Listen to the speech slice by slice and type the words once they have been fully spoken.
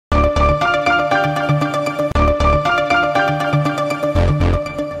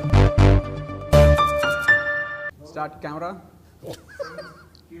Start camera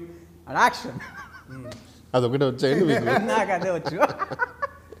and action. అదొకటి వచ్చాయండి మీకు? నాకు అదే వచ్చు.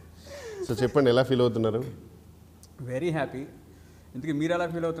 సో చెప్పండి, ఎలా ఫీల్ అవుతున్నారు? Very happy. ఇంతకీ మీరు ఎలా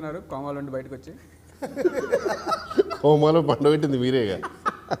ఫీల్ అవుతున్నారు కోమాలో నుండి బయటకు వచ్చి? కోమాలో పండబెట్టింది మీరేగా.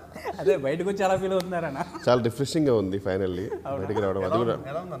 అదే బయటకు వచ్చి ఎలా ఫీల్ అవుతున్నారన్న? చాలా రిఫ్రెషింగ్గా ఉంది ఫైనల్లీ బయటకు రావడం. అది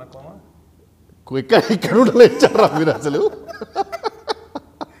కూడా ఇక్కడ ఉండలేచారా మీరు అసలు?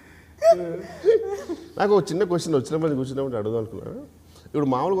 నాకు ఒక చిన్న క్వశ్చన్ వచ్చినప్పుడు కూర్చున్నప్పుడు అడుగుదాం అనుకున్నాను. ఇప్పుడు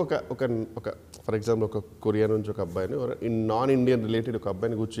మామూలుగా ఒక ఒక ఫర్ ఎగ్జాంపుల్ ఒక కొరియా నుంచి ఒక అబ్బాయిని నాన్ ఇండియన్ రిలేటెడ్ ఒక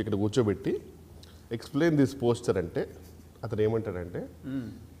అబ్బాయిని ఇక్కడ కూర్చోబెట్టి ఎక్స్ప్లెయిన్ దిస్ పోస్టర్ అంటే అతను ఏమంటాడంటే,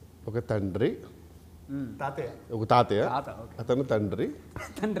 ఒక తండ్రి, ఒక తాతయ్య, అతను తండ్రి,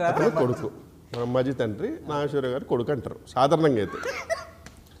 అతను కొడుకు, అమ్మాజీ తండ్రి, నాగ శౌర్య గారు కొడుకు అంటారు సాధారణంగా అయితే.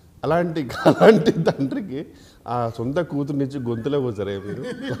 అలాంటి తండ్రికి ఆ సొంత కూతురు నుంచి గొంతులో పోతారే మీరు?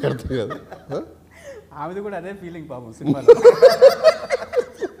 అర్థం కాదు. ఆమెది కూడా అదే ఫీలింగ్ పాపం సినిమాలో.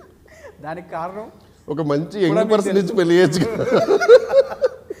 దానికి కారణం ఒక మంచి యంగ్ పర్సన్ నుంచి పెళ్లి చేయొచ్చు.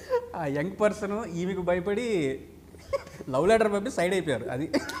 ఆ యంగ్ పర్సన్ ఈమెకు భయపడి లవ్ లెటర్ పంపి సైడ్ అయిపోయారు. అది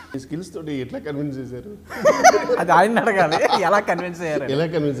ఈ స్కిల్స్ తోటి ఎట్లా కన్విన్స్ చేశారు? అది ఆయన అడగాలి. ఎలా కన్విన్స్ అయ్యారు? ఎలా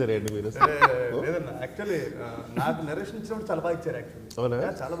కన్విన్స్ అయ్యారండి మీరు? యాక్చువల్లీ నాకు నరేషన్ ఇచ్చినప్పుడు చాలా బాగా ఇచ్చారు. యాక్చువల్లీ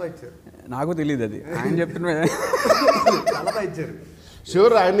చాలా బాగా ఇచ్చారు. నాకు తెలియదు అది ఆయన చెప్తున్నా. చాలా బాగా ఇచ్చారు.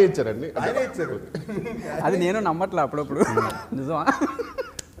 షూర్ ఆయనే ఇచ్చారండి? ఆయనే ఇచ్చారు. అది నేను నమ్మట్లే అప్పుడప్పుడు. నిజమా?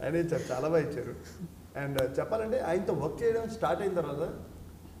 ఆయనే ఇచ్చారు, చాలా బాగా ఇచ్చారు. అండ్ చెప్పాలంటే ఆయనతో వర్క్ చేయడం స్టార్ట్ అయిన తర్వాత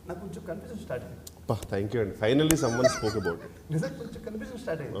నాకు కొంచెం కన్ఫ్యూజన్ స్టార్ట్ అయింది. థ్యాంక్ యూ అండి, finally someone spoke about it. నిజంగా కొంచెం కన్ఫ్యూజన్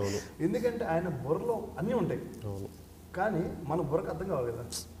స్టార్ట్ అయింది. ఎందుకంటే ఆయన బుర్రలో అన్నీ ఉంటాయి, కానీ మన బుర్రకు అర్థం కావాలి కదా.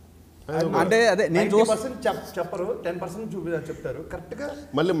 అంటే అదే నేను 90% చెప్పరు, 10% చెప్తారు కరెక్ట్గా.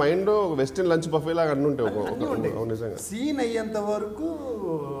 మళ్ళీ మైండ్ వెస్టర్న్ లంచ్ బఫే లాగా అన్నీ ఉంటాయి. సీన్ అయ్యేంత వరకు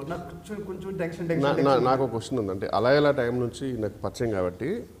నాకు కొంచెం టెన్షన్. నాకు ఒక క్వశ్చన్ ఉంది, అంటే అలా ఎలా టైం నుంచి నాకు పరిచయం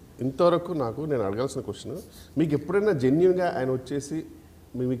కాబట్టి ఇంతవరకు నేను అడగాల్సిన క్వశ్చన్, మీకు ఎప్పుడైనా జెన్యున్గా ఆయన వచ్చేసి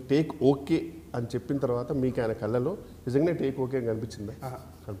మీకు టేక్ ఓకే అని చెప్పిన తర్వాత మీకు ఆయన కళ్ళలో నిజంగానే టేక్ ఓకే అని కనిపించిందా?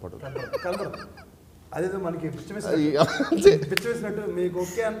 కనపడదు. అదేదో మనకి పిచ్చివేసినట్టు మీకు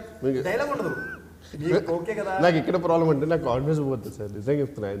ఓకే డైలాగ్ ఉండదు. ఓకే కదా. నాకు ఇక్కడ ప్రాబ్లం అంటే నాకు కాన్ఫిడెన్స్ పోతుంది సార్, నిజంగా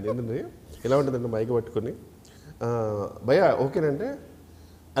చెప్తున్నాను. ఏంటంటే ఎలా ఉంటుందంటే మైక్ పట్టుకొని భయ్యా ఓకేనంటే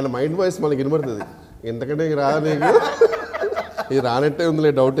ఆయన మైండ్ వాయిస్ మనకి వినబడుతుంది. ఎందుకంటే ఇది ఇది రానట్టే ఉందిలే,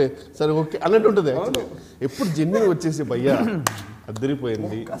 డౌటే, సరే ఓకే అన్నట్టు ఉంటుంది. ఎప్పుడు జెన్యున్ వచ్చేసి భయ్యా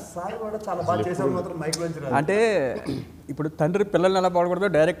అద్దరిపోయింది. అంటే ఇప్పుడు తండ్రి పిల్లల్ని ఎలా పొగడకూడదు,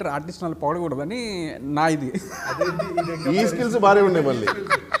 డైరెక్టర్ ఆర్టిస్ట్ అలా పొగడకూడదు అని నా ఇది. ఈ స్కిల్స్ బాగానే ఉన్నాయి. మళ్ళీ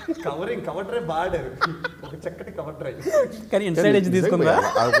కవర్ డ్రైవ్ బాడారు, ఒక చక్కటి కవర్ డ్రైవ్. కానీ ఇన్సైడ్ ఎడ్జ్ తీసుకుందా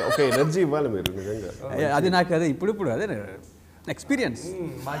ఒక ఎనర్జీ ఇవ్వాలి మీరు నిజంగా. అది నాకు అదే ఇప్పుడు అదే ఎక్స్పీరియన్స్.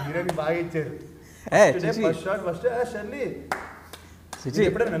 మా హీరోని బాగా ఇచ్చారు.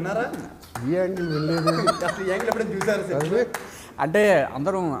 ఎప్పుడైనా విన్నారా? ఈ యాంగిల్ వినలేదు. అసలు ఈ యాంగిల్ ఎప్పుడైనా చూసారు? అంటే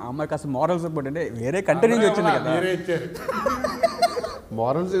అందరూ అమ్మాయి కాస్త మోరల్ సపోర్ట్ అంటే వేరే కంట్రీ నుంచి వచ్చింది కదా.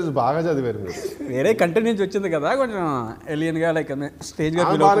 మోరల్స్ బాగా చదివారు మీరు. వేరే కంట్రీ నుంచి వచ్చింది కదా, కొంచెం ఎలియన్గా లైక్ స్టేజ్ గా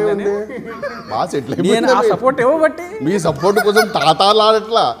సపోర్ట్ ఇవ్వబట్టి మీ సపోర్ట్ కోసం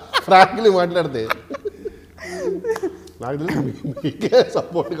తాతాలాడట్లా ఫ్రాంక్లీ మాట్లాడితే నాకు తెలియదు మీకే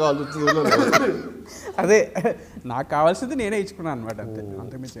సపోర్ట్ కావాల్సి వచ్చింది. అదే నాకు కావాల్సింది నేనే ఇచ్చుకున్నాను అనమాట, అంతే,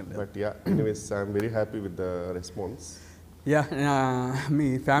 అంతకుమించి. But yeah anyways I'm very happy with the response. Yeah me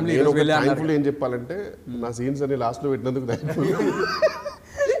family thankful ఏం చెప్పాలంటే నా సీన్స్ అన్ని లాస్ట్లో పెట్టినందుకు థ్యాంక్ఫుల్.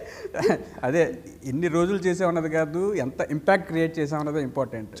 అదే ఎన్ని రోజులు చేసామన్నది కాదు, ఎంత ఇంపాక్ట్ క్రియేట్ చేసామన్నది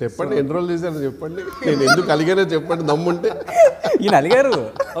ఇంపార్టెంట్. చెప్పండి, ఎన్ని రోజులు చేశాను చెప్పండి, నేను ఎందుకు అలిగానో చెప్పండి, దమ్ముంటే. ఈయన అలిగారు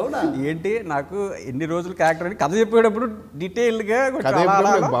ఏంటి నాకు ఎన్ని రోజులు క్యారెక్టర్ అని కథ చెప్పేటప్పుడు డీటెయిల్గా కథ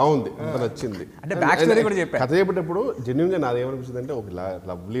చెప్పడం నాకు బాగుంది, అంత నచ్చింది. అంటే బ్యాక్ స్టోరీ కూడా చెప్పాను. కథ చెప్పేటప్పుడు జెన్యున్గా నాది ఏమనిపిస్తుంది అంటే ఒక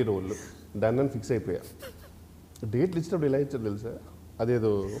లవ్లీ రోల్ దాన్ని అని ఫిక్స్ అయిపోయా. డేట్లు ఇచ్చినప్పుడు ఎలా ఇచ్చారు తెలుసా,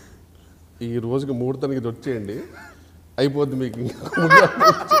 అదేదో ఈ రోజుకి ముహూర్తానికి ఇది వచ్చేయండి అయిపోద్ది మీకు,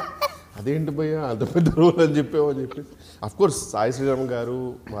 అదేంటి భయ్యా అంత పెద్ద రోల్ అని చెప్పేవని చెప్పి. అఫ్ కోర్స్ సాయి శ్రీరామ్ గారు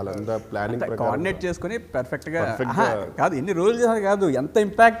వాళ్ళంతా ప్లానింగ్ కోఆర్డినేట్ చేసుకుని పర్ఫెక్ట్ గా కాదు, ఎన్ని రోజులు చేశారు కాదు, ఎంత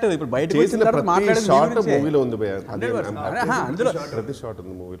ఇంపాక్ట్ ఇప్పుడు బయట ప్రతి షాట్ మూవీలో ఉంది భయ్యా, అందులో ప్రతి షాట్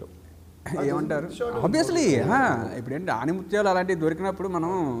ఉంది మూవీలో. ఏమంటారు ఆబ్వియస్లీ ఇప్పుడు ఏంటి ఆనిముత్యాలు అలాంటివి దొరికినప్పుడు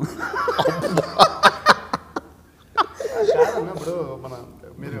మనం ఇప్పుడు మన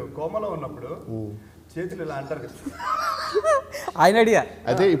మీరు కోమలో ఉన్నప్పుడు చేతులు ఇలా అంటారు కదా, ఆయన ఐడియా.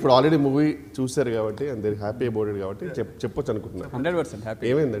 అయితే ఇప్పుడు ఆల్రెడీ మూవీ చూసారు కాబట్టి అందరు హ్యాపీ అబౌట్ ఇట్ కాబట్టి చెప్పొచ్చు అనుకుంటున్నాను. 100% హ్యాపీ.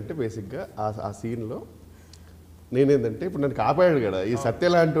 ఏమైందంటే బేసిక్గా ఆ సీన్లో నేనేందంటే ఇప్పుడు నన్ను కాపాడాడు కదా ఈ సత్య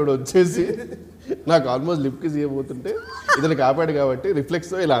లాంటి వాడు వచ్చేసి నాకు ఆల్మోస్ట్ లిప్ కిస్ చేయబోతుంటే ఇతను కాపాడు కాబట్టి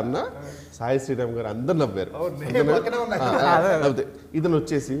రిఫ్లెక్స్తో ఇలా అన్నా సాయి శ్రీరామ్ గారు అందరు నవ్వారు. నవ్వుతే ఇతను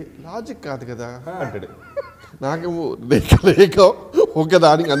వచ్చేసి లాజిక్ కాదు కదా అంటాడు. నాకేమో లేక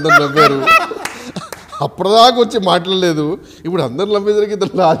ఒకదానికి అందరు నవ్వారు. అప్పటిదాకా వచ్చి మాట్లాడలేదు, ఇప్పుడు అందరు నవ్వేసరికి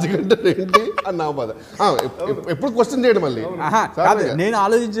ఇతను లాజిక్ అంటే ఏంటి అని నా బాధ. ఎప్పుడు క్వశ్చన్ చేయడం మళ్ళీ. నేను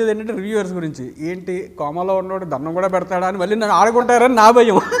ఆలోచించేది ఏంటంటే రివ్యూవర్స్ గురించి, ఏంటి కోమలో ఉన్నోడు దండం కూడా పెడతాడా అని మళ్ళీ నన్ను ఆడుకుంటారని నా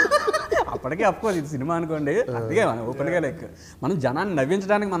భయం. అప్పటికే అఫ్కోర్స్ ఇది సినిమా అనుకోండి, అందుకే మనం ఓపెన్గా లైక్ మనం జనాన్ని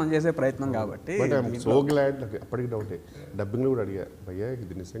నవ్వించడానికి మనం చేసే ప్రయత్నం కాబట్టి. So glad. నాకు అప్పటికి డౌటే, డబ్బింగ్లో కూడా అడిగా, భయ్యా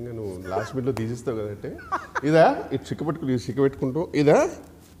ఇది నిజంగా నువ్వు లాస్ట్ మినిట్లో తీసిస్తావు కదంటే, ఇదా ఇటు చిక్క పెట్టుకుంటూ ఇదా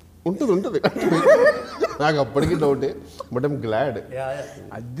ఉంటుంది నాకు అప్పటికి డౌటే. But I'm glad.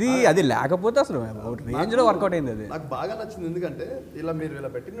 అది లేకపోతే అసలు రేంజ్లో వర్కౌట్ అయింది. అది నాకు బాగా నచ్చింది, ఎందుకంటే ఇలా మీరు ఇలా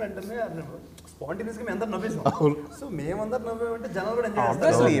పెట్టిన వెంటనే స్పాంటేనియస్గా మేము అందరు నవ్వేసాం. సో మేమందరు నవ్వేమంటే జనాలు కూడా ఎంజాయ్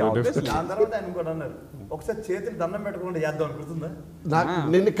చేస్తారు. దాని తర్వాత ఆయన కూడా అన్నారు, ఒకసారి చేతులు దండం పెట్టకుండా చేద్దాం అని గుర్తుందా?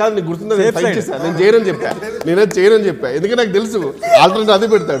 కాదు, నీకు గుర్తుందా? నేను చేయనని చెప్పా ఎందుకంటే నాకు తెలుసు ఆల్టర్నేట్ అది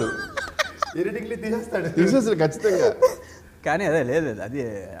పెడతాడు, ఎడిటింగ్లీ తీసేస్తాడు ఖచ్చితంగా. కానీ అదే లేదు, అది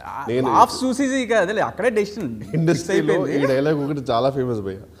ఆఫ్ చూసి అదే అక్కడే డెసిషన్. ఇండస్ట్రీలో ఈ డైలాగ్ ఒకటి చాలా ఫేమస్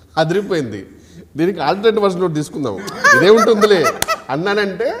భయ్య, అదిరిపోయింది. దీనికి ఆల్టర్నేట్ వర్షన్ ఒకటి తీసుకుందాం, ఇదే ఉంటుందిలే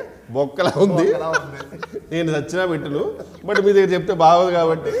అన్నానంటే బొక్కలా ఉంది, నేను నచ్చినా పెట్టను, బట్ మీ దగ్గర చెప్తే బాగోదు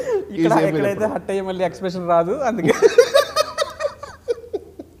కాబట్టి ఎక్కడైతే హట్ అయ్యి మళ్ళీ ఎక్స్ప్రెషన్ రాదు, అందుకే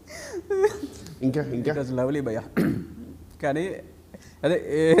ఇంకా లవ్లీ భయ్య. కానీ అదే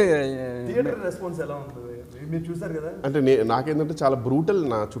థియేటర్ రెస్పాన్స్ ఎలా ఉంటుంది మీరు చూసారు కదా? అంటే నాకేంటంటే చాలా బ్రూటల్,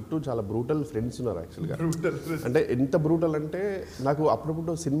 నా చుట్టూ చాలా బ్రూటల్ ఫ్రెండ్స్ ఉన్నారు యాక్చువల్గా. అంటే ఎంత బ్రూటల్ అంటే నాకు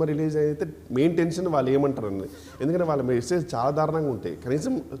అప్పుడప్పుడు సినిమా రిలీజ్ అయితే మెయిన్ టెన్షన్ వాళ్ళు ఏమంటారని, ఎందుకంటే వాళ్ళ మెసేజ్ చాలా దారుణంగా ఉంటాయి,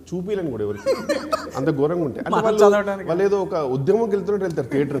 కనీసం చూపిలేని కూడా ఎవరికి, అంత ఘోరంగా ఉంటాయి. అంటే వాళ్ళు ఏదో ఒక ఉద్యమంకి వెళ్తున్నట్టు వెళ్తారు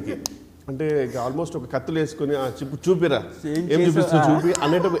థియేటర్కి, అంటే ఆల్మోస్ట్ ఒక కత్తులు వేసుకుని చూపిరా ఏం చూపిస్తూ చూపి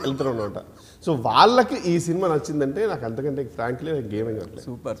అన్నట్టు వెళ్తారు అనమాట. సో వాళ్ళకి ఈ సినిమా నచ్చిందంటే నాకు అంతకంటే ఫ్రాంక్లీ నాకు గేమింగ్ అట్లేదు.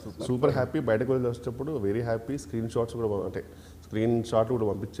 Super happy. బయటకు వెళ్ళి వచ్చేటప్పుడు వెరీ హ్యాపీ. స్క్రీన్ షాట్లు కూడా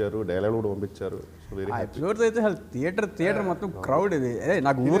పంపించారు, డైలాగ్ కూడా పంపించారు. So very happy. థియేటర్ మొత్తం క్రౌడ్. ఇది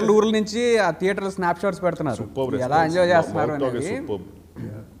నాకు ఊర్ల నుంచి ఆ థియేటర్ స్నాప్ షాట్స్ పెడుతున్నారు, ఎలా ఎంజాయ్ చేస్తున్నారు.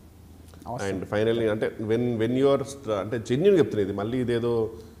 అండ్ ఫైనల్లీ అంటే వెన్ యూఆర్ అంటే జెన్యూన్ చెప్తున్నది, ఇది మళ్ళీ ఇదేదో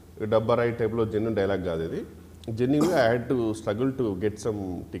డబ్బా రైట్ టైప్లో జెన్యూన్ డైలాగ్ కాదు ఇది. Genuinely, I had to struggle to get some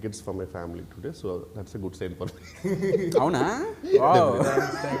tickets for my family today, so that's a good sign for me. Avuna? Wow.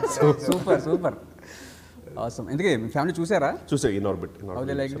 Super. Awesome. Endike me family చూసారా? చూసా, in orbit. How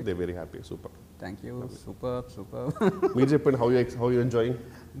they like it? They're very happy. Super. Thank you. Super. మీరు చెప్పండి, how you enjoying?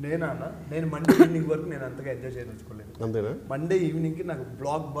 నేను Monday evening వరకు నేను అంతగా enjoy చేయదలుచుకోలేదు. అంతేనా? Monday evening కి నాకు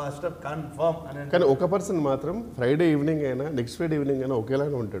బ్లాక్ బాస్టర్ కన్ఫర్మ్ అని. కానీ ఒక పర్సన్ మాత్రం ఫ్రైడే ఈవినింగ్ అయినా నెక్స్ట్ ఫ్రైడే ఈవినింగ్ అయినా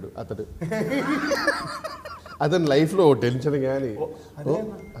ఒకేలాగా ఉంటాడు అతడు. అతని లైఫ్లో టెన్షన్ కానీ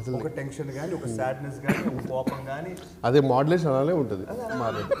అసలు ఒక టెన్షన్ కానీ, ఒక సాడ్నెస్ కానీ, ఒక కోపం కానీ, అదే మోడ్యులేషన్ అలానే ఉంటుంది.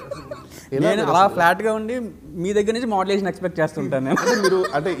 నేను అలా ఫ్లాట్గా ఉండి మీ దగ్గర నుంచి మోడ్యులేషన్ ఎక్స్పెక్ట్ చేస్తుంటాను నేను. అంటే మీరు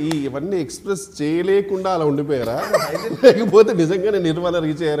అంటే ఇవన్నీ ఎక్స్ప్రెస్ చేయలేకుండా అలా ఉండిపోయారా, లేకపోతే నిజంగానే నిర్మాణ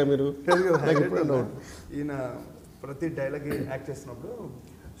రీచ్ అయ్యారా మీరు? ఈయన ప్రతి డైలాగ్ యాక్ట్ చేస్తున్నప్పుడు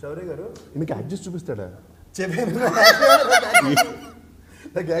శౌర్య గారు మీకు యాక్ట్ చేసి చూపిస్తాడా?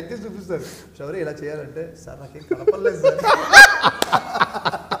 నాకు యాక్టివ్ చూపిస్తారు. శౌర్య ఇలా చేయాలంటే, సార్ నాకేం కనపడలేదు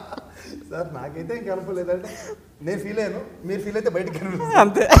సార్ నాకైతే ఏం కనపడలేదంటే నేను ఫీల్ అయ్యాను, మీరు ఫీల్ అయితే బయటకు కనిపిస్తుంది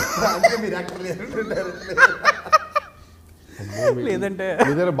అంతే. మీరు యాక్టర్ లేదంటే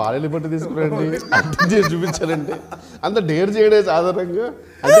ఏదైనా బాలయ్య బట్టి తీసుకురండి యాక్టింగ్ చేసి చూపించారంటే అంత డేర్ చేయడే సాధారణంగా.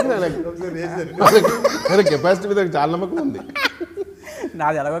 అంటే కెపాసిటీ మీద చాలా నమ్మకం ఉంది.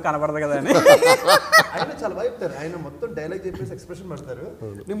 నాది ఎలాగో కనపడదు కదా అని. ఆయన చాలా బాగా చెప్తారు. ఆయన మొత్తం డైలాగ్ చెప్పేసి ఎక్స్ప్రెషన్ పెడతారు.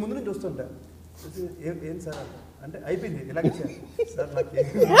 నేను ముందు నుంచి చూస్తుంటా, ఏం సార్ అంటే అయిపోయింది ఇలాగే సార్ నాకు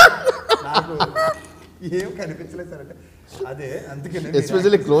ఏం కనిపించలేదు సార్ అంటే అదే. అందుకే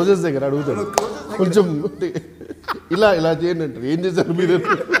ఎస్పెషల్లీ క్లోజెస్ దగ్గర అడుగుతాడు కొంచెం ఇలా చేయండి అంటారు. ఏం చేశారు మీరు?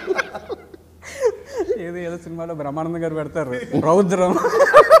 ఏదో సినిమాలో బ్రహ్మానందం గారు పెడతారు రౌద్రం,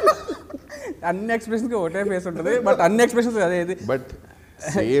 అన్ని ఎక్స్ప్రెషన్స్కి ఒకటే ఫేస్ ఉంటుంది, బట్ అన్ని ఎక్స్ప్రెషన్స్ అదే. బట్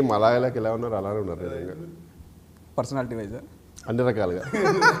సేమ్ ఎలా ఉన్నారు అలానే ఉన్నారు పర్సనాలిటీ వైజ్ అన్ని రకాలుగా.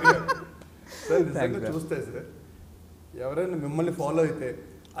 చూస్తే సార్ ఎవరైనా మిమ్మల్ని ఫాలో అయితే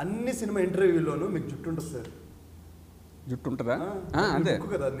అన్ని సినిమా ఇంటర్వ్యూలోనూ మీకు జుట్టు ఉంటుంది సార్. జుట్టు ఉంటుందా? అంతే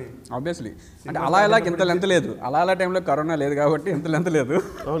ఆబ్వియస్లీ. అంటే అలా ఇంత లెంత్ లేదు, అలా టైంలో కరోనా లేదు కాబట్టి ఇంత లెంత్ లేదు.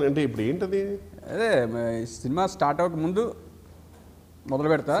 అవునంటే ఇప్పుడు ఏంటది, అదే సినిమా స్టార్ట్ అవ్వక ముందు మొదలు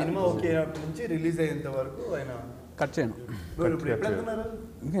పెడతా, సినిమా ఓకే నుంచి రిలీజ్ అయ్యేంత వరకు ఆయన కట్ చేయను.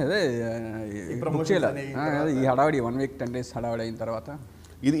 అదే ఈ హడావిడి 1 week 10 days హడావిడి అయిన తర్వాత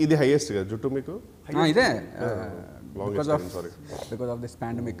ఇది హైయెస్ట్ కదా జుట్టు మీకు? ఇదే బికాస్ ఆఫ్ దిస్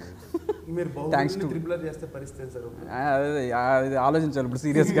పాండమిక్. మీరు థ్యాంక్స్ టు త్రిపుల్ ఆర్ చేస్తే పరిస్థితి సార్ అది ఆలోచించాలి ఇప్పుడు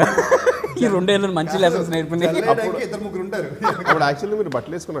సీరియస్గా. ఈ 2 ఏళ్ళు మంచి లెసన్స్ నేర్పింది. ఇద్దరు ముగ్గురు ఉంటారు. అప్పుడు యాక్చువల్లీ మీరు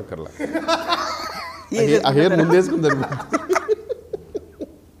బట్టలు వేసుకున్నక్కర్లా, ఆ హెయిర్ ముందు వేసుకుంటారు.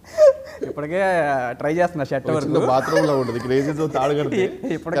 ఇప్పటికే ట్రై చేస్తున్నా షర్ట్ వరకు. బాత్రూమ్ లో ఉంటుంది క్రేజీతో తాడు కడితే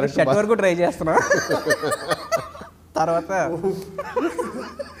ఇప్పటికే షర్ట్ వరకు ట్రై చేస్తున్నా. తర్వాత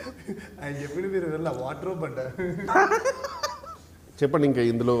ఆయన చెప్పింది మీరు వాటర్ రూప్ అంట. చెప్పండి ఇంకా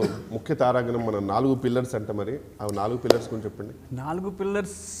ఇందులో ముఖ్య తారాగణం మన 4 పిల్లర్స్ అంట, మరి ఆ 4 పిల్లర్స్ గురించి చెప్పండి. 4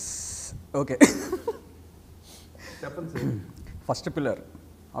 పిల్లర్స్ ఓకే చెప్పండి sir. First pillar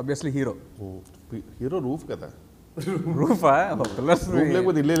obviously hero. Hero roof కదా, రూఫా పిల్లర్స్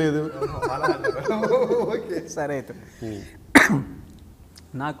లేకపోతే ఇల్లే లేదు. సరే అయితే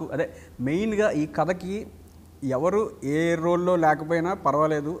నాకు అదే మెయిన్గా ఈ కథకి ఎవరు ఏ రోల్లో లేకపోయినా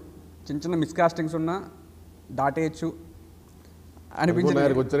పర్వాలేదు, చిన్న చిన్న మిస్కాస్టింగ్స్ ఉన్నా దాటేయచ్చు అనిపించింది.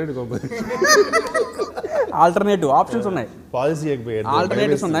 ఆల్టర్నేటివ్ ఆప్షన్స్ ఉన్నాయి,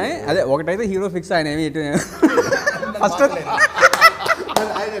 ఆల్టర్నేటివ్స్ ఉన్నాయి. అదే ఒకటైతే హీరో ఫిక్స్, ఆయన ఏమి ఫస్ట్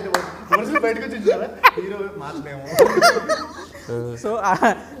సో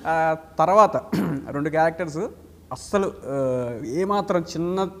తర్వాత 2 క్యారెక్టర్స్ అస్సలు ఏమాత్రం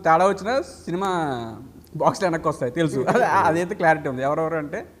చిన్న తేడా వచ్చినా సినిమా బాక్స్లో వెనక్కి వస్తాయి తెలుసు. అదైతే క్లారిటీ ఉంది. ఎవరెవరు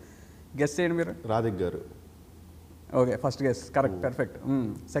అంటే గెస్ చేయండి మీరు. రాధిక్ గారు. Okay first guess correct, perfect.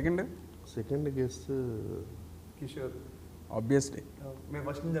 Second guess Kishore. Obviously మేము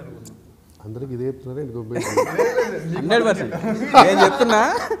ఫస్ట్ నుంచి అనుకున్నాం. అందరికి ఇదే చెప్తున్నారా? 100% నేను చెప్తున్నా.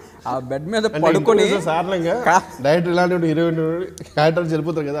 ఆ బెడ్ మీద పడుకొని సాధారణంగా డైరెక్టర్ ఇలాంటి హీరోయిన్ క్యారెక్టర్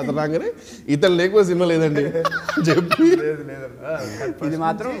వెళ్ళిపోతారు కదా, అతను రాగానే ఇతను లేకపోతే సినిమా లేదండి చెప్పి. ఇది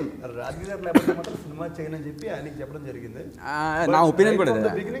మాత్రం రాజకీయ గారు లేకపోతే మాత్రం సినిమా చేయనని చెప్పి ఆయనకి చెప్పడం జరిగింది. నా ఒపీనియన్ కూడా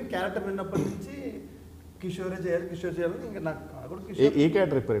బిగినింగ్ క్యారెక్టర్ విన్నప్పటి నుంచి కిషోరే చేయాలి, కిషోర్ చేయాలి. ఇంకా నాకు ఏ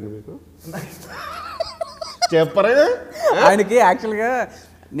క్యారెక్టర్ చెప్పారండి మీకు? చెప్పరా ఆయనకి యాక్చువల్గా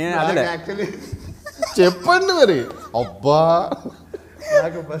నేను అదే యాక్చువల్లీ చెప్పండి మరి. అబ్బా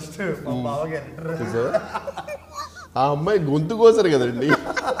నాకు ఫస్ట్ మా బావ క్యారెక్టర్. ఆ అమ్మాయి గొంతు కోసారు కదండి,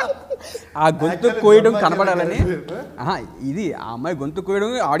 ఆ గొంతు కోయడం కనపడాలని. ఇది ఆ అమ్మాయి గొంతు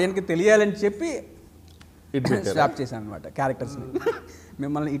కోయడం ఆడియన్స్కి తెలియాలని చెప్పి స్వాప్ చేశాను అనమాట క్యారెక్టర్స్ని.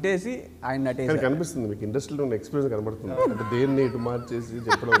 మిమ్మల్ని ఇటేసి ఆయన అటేసి కనిపిస్తుంది మీకు ఇండస్ట్రీలో ఉన్న ఎక్స్పీరియన్స్ కనబడుతుంది. అంటే దేన్ని ఇటు మార్చేసి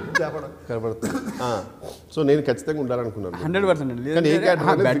చెప్పడం కనబడుతుంది. సో నేను ఖచ్చితంగా ఉండాలనుకున్నాను 100%.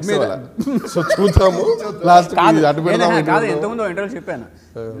 బెడ్ మీద చూద్దాము లాస్ట్ కాదు. ఎంతమందో ఇంటర్వ్యూ చెప్పాను,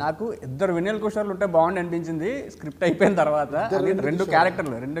 నాకు 2 వెన్నెల కుషార్లు ఉంటే బాగుండి అనిపించింది. స్క్రిప్ట్ అయిపోయిన తర్వాత 2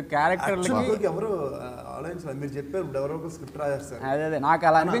 క్యారెక్టర్లకి ఎవరు ఆలోచించాలి. మీరు చెప్పారు ఎవరో స్క్రిప్ట్ రాసేస్తారు. అదే నాకు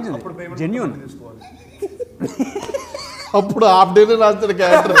అలా అనిపించింది. జెన్యూన్. అప్పుడు హాఫ్ డేనే రాస్తాడు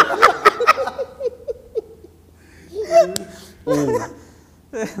క్యారెక్టర్.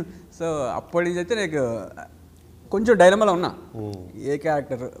 సో అప్పటి నుంచి అయితే నాకు కొంచెం డైలమాలో ఉన్నా, ఏ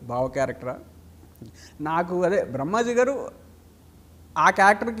క్యారెక్టర్ బావ క్యారెక్టరా. నాకు అదే బ్రహ్మాజీ గారు ఆ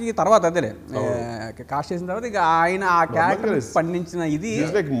క్యారెక్టర్కి తర్వాత అదేలే కాస్ట్ చేసిన తర్వాత ఇక ఆయన ఆ క్యారెక్టర్ పండించిన ఇది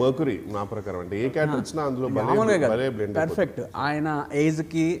మర్క్యూరీ నా ప్రకారం. అంటే ఏ క్యారెక్టర్ వచ్చినా అందులో పర్ఫెక్ట్. ఆయన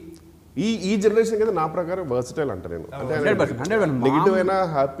ఏజ్కి ఈ జనరేషన్ కదా నా ప్రకారం వర్సటైల్ అంట నేను. నెగిటివ్ అయినా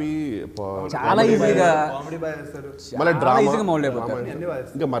హ్యాపీ, చాలా ఈజీగా మళ్ళీ డ్రామా మౌల్డ్ అయిపోతారు.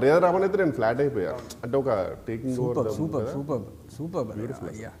 ఇంకా మర్యాద రామన్ అయితే నేను ఫ్లాట్ అయిపోయా. అంటే ఒక టేకింగ్ సూపర్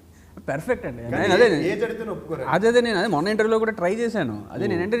పర్ఫెక్ట్ అండి. అదే నేను అదే మొన్న ఇంటర్వ్యూలో కూడా ట్రై చేశాను. అదే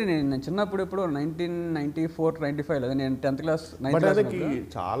నేనంటే నేను చిన్నప్పుడు ఎప్పుడు 1994-95 అదే నేను 10th క్లాస్ 9th క్లాస్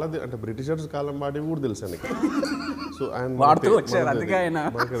చాలా అంటే బ్రిటిషర్స్ కాలం వాడి కూడా తెలుసు ఆయనకి. సో ఆయన వాడుతూ వచ్చారు. అందుకే ఆయన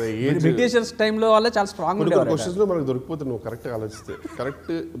బ్రిటిషర్స్ టైంలో వల్ల చాలా స్ట్రాంగ్ ఉండేవారు. క్వశ్చన్స్ లో మనకు దొరికిపోతే నువ్వు కరెక్ట్గా ఆలోచిస్తే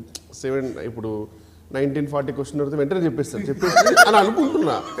కరెక్ట్ 7 ఇప్పుడు 1940 క్వశ్చన్ అడిగితే వెంటనే చెప్పేసి అని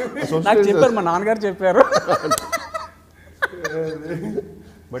అనుకుంటున్నా. నాకు చెప్పారు, మా నాన్నగారు చెప్పారు.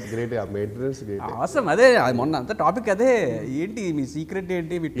 బట్ గ్రేట్ ఆ మెయింటెనెన్స్ గ్రేట్. అవసరం అదే మొన్న అంత టాపిక్ అదే. ఏంటి మీ సీక్రెట్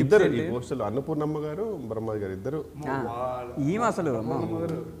ఏంటి? ఇద్దరు ఈ పోస్టులు అన్నపూర్ణమ్మ గారు బ్రహ్మాజీ గారు ఇద్దరు ఈమె అసలు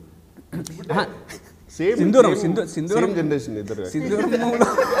సింధూరం జనరేషన్ ఇద్దరు.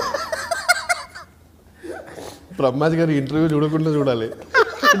 బ్రహ్మాజీ గారి ఇంటర్వ్యూ చూడకుండా చూడాలి.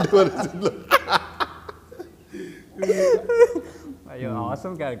 అయ్యో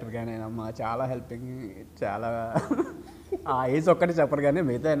అవసరం క్యారెక్టర్ కానీ అమ్మ చాలా హెల్పింగ్, చాలా ఆ ఏజ్ ఒక్కటి చెప్పరు కానీ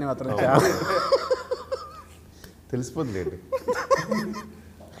మిగతా అన్ని మాత్రం చాలా తెలిసిపోతుందండి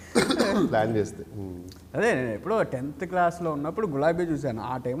ప్లాన్ చేస్తే. అదే నేను ఎప్పుడో 10th క్లాస్లో ఉన్నప్పుడు గులాబీ చూశాను.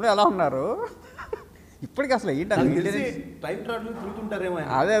 ఆ టైంలో ఎలా ఉన్నారు ఇప్పటికి అసలు ఏంటి టైం ట్రావెల్ తిరుగుతుంటారేమో ఆయన.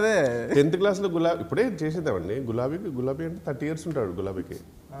 అదే 10th క్లాస్లో గులాబీ ఇప్పుడే చేసేద్దామండి. గులాబీ అంటే 30 years ఉంటాడు గులాబీకి.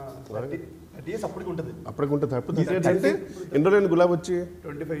 30 years అప్పటికి ఉంటుంది. అప్పటికి ఉంటుంది. తప్పు 30 years అంటే ఎన్ని రోజులు గులాబీ వచ్చి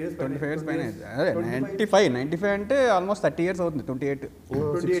 25 years పైన. అదే 95 అంటే ఆల్మోస్ట్ 30 years అవుతుంది.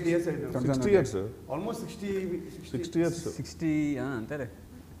 28 years 60 years ఆల్మోస్ట్ 60 years 60 అంతేలే.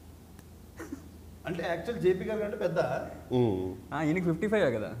 అంటే యాక్చువల్ జేపీ గారు అంటే పెద్ద ఈయనకి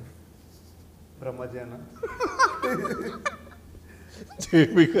 55 కదా. బ్రహ్మాజీ అన్న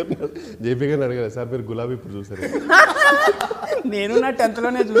జేపీ గారిని అడగాలి, సార్ మీరు గులాబీ ఇప్పుడు చూసారు? నేను నా 10th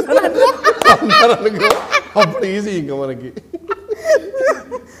లోనే చూసాను. అప్పుడు ఈజీ ఇంకా మనకి.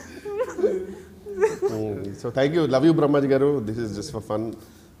 So thank you, love you Brahmaji గారు. This is just for fun,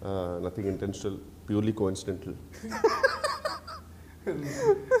 nothing intentional, purely coincidental.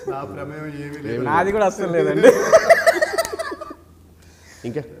 నా ప్రమేయం ఏమీ లేదు. నాది కూడా అస్సలు లేదండి.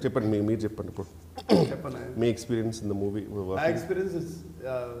 ఇంకా చెప్పండి, మీరు చెప్పండి ఇప్పుడు. చెప్పండి మీ ఎక్స్పీరియన్స్ ఇన్ ద మూవీ. నా ఎక్స్పీరియన్స్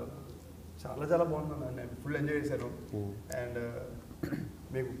చాలా చాలా బాగుంది. నేను ఫుల్ ఎంజాయ్ చేశాను. అండ్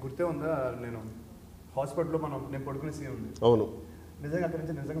మీకు గుర్తే ఉందా, నేను హాస్పిటల్లో నేను పడుకునే సీన్ ఉంది. అవును, నిజంగా అక్కడి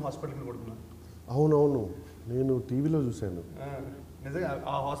నుంచి నిజంగా హాస్పిటల్కి పడుకున్నాను. అవునవును, నేను టీవీలో చూశాను. నిజంగా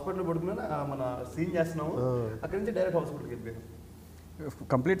ఆ హాస్పిటల్లో పడుకున్నాను. మన సీన్ చేస్తున్నాము, అక్కడి నుంచి డైరెక్ట్ హాస్పిటల్కి వెళ్ళిపోయాను.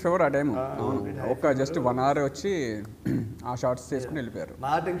 కంప్లీట్ ఫేవర్ ఆ టైం. ఒక జస్ట్ 1 hour వచ్చి ఆ షార్ట్స్ చేసుకుని వెళ్ళిపోయారు.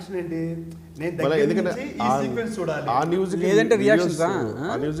 నా టెన్షన్ ఏంటి, నేను దగ్గర నుంచి ఈ సీక్వెన్స్ చూడాలి. ఆ న్యూస్కి లేదంటే రియాక్షన్స్,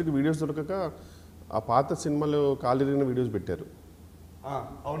 ఆ న్యూస్కి వీడియోస్ దొరకక ఆ పాత సినిమాలో కాలిరిగిన వీడియోస్ పెట్టారు.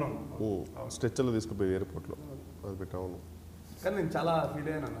 అవునవును, స్ట్రెచ్చర్లో తీసుకుపోయి ఎయిర్పోర్ట్లో అది పెట్టాను. కానీ నేను చాలా ఫీల్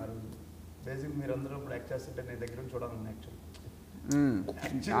అయ్యాను అన్నారు. బేసిక్ మీరు అందరూ ఇప్పుడు యాక్ట్ చేస్తుంటే నేను దగ్గర నుంచి చూడాలని యాక్చువల్.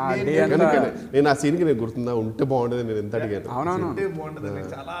 నేను ఆ సీన్కి నేను గుర్తుందా, ఉంటే బాగుండేది నేను ఎంత అడిగాను. అవునవును, బాగుంటుంది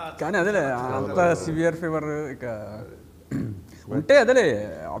చాలా. కానీ అదేలే అంత సివియర్ ఫీవర్ ఇక ఉంటే అదేలే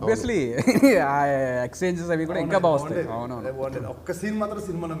ఆబ్వియస్లీ ఆ ఎక్స్చేంజెస్ అవి కూడా ఇంకా బాగుస్తాయి. అవునవును, ఒక్క సీన్ మాత్రం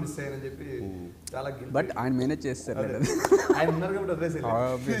సినిమాలో మిస్ అయ్యానని చెప్పి చాలా బట్ ఆయన మేనేజ్ చేస్తారు. ఆయన ఉన్నారు కాబట్టి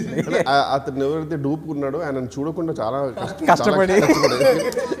అతను ఎవరైతే డూపుకున్నాడో ఆయన చూడకుండా చాలా కష్టపడి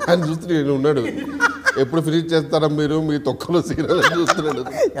ఆయన చూస్తూ నేను ఉన్నాడు, ఎప్పుడు ఫినిష్ చేస్తారా మీరు, మీ తొక్కలో సీరియల్ చూస్తున్నాడు,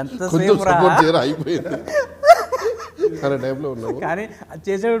 కొంచెం సపోర్ట్ చేయరా అయిపోయింది అనే టైంలో ఉన్నాము. కానీ అది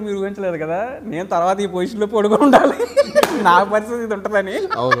చేసేవాడు మీరు ఊహించలేదు కదా, నేను తర్వాత ఈ పొజిషన్లో పడుకొని ఉండాలి, నా పరిస్థితి ఇది ఉంటుందని.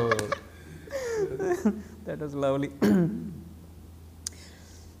 అవును, దట్ వాస్ లవ్లీ.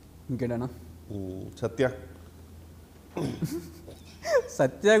 ఇంకేనా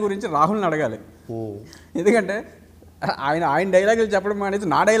సత్య గురించి రాహుల్ని అడగాలి. ఎందుకంటే ఆయన డైలాగులు చెప్పడం మానేసి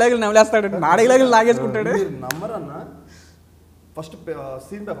నా డైలాగులు నవ్వులేస్తాడు, నా డైలాగులు లాగేసుకుంటాడు. నమ్మరన్నా, ఫస్ట్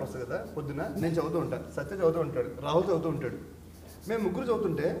సీన్ పేపర్ వస్తుంది కదా పొద్దున, నేను చదువుతూ ఉంటాను, సత్య చదువుతూ ఉంటాడు, రాహుల్ చదువుతూ ఉంటాడు. మేము ముగ్గురు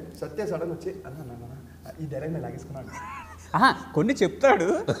చదువుతుంటే సత్య సడన్ వచ్చి అన్న ఈ డైలాగ్ నేను లాగేసుకున్నాను. కొన్ని చెప్తాడు,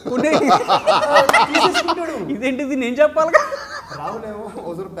 కొన్ని ఇదేంటిది నేను చెప్పాలి. రాహుల్ ఏమో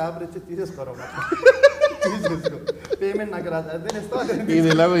ఒకసారి పేపర్ ఇచ్చి తీసేసుకోరు, పేమెంట్ నాకు రాదు, అదే ఇది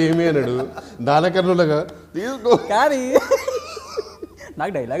ఎలాగో ఏమీ అన్నాడు దానకర్ణులుగా తీసుకో. కానీ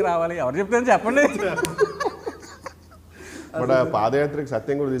నాకు డైలాగ్ రావాలి, ఎవరు చెప్తారని చెప్పండి. మన పాదయాత్రకి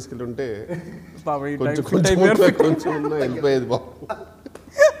సత్యం కూడా తీసుకెళ్తుంటే కొంచెం వెళ్ళిపోయేది బాబు.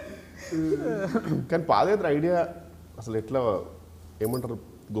 కానీ పాదయాత్ర ఐడియా అసలు ఎట్లా, ఏమంటారు,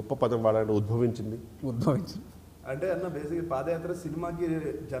 గొప్ప పదం వాడాలంటే ఉద్భవించింది. అంటే అన్న బేసిక్ పాదయాత్ర సినిమాకి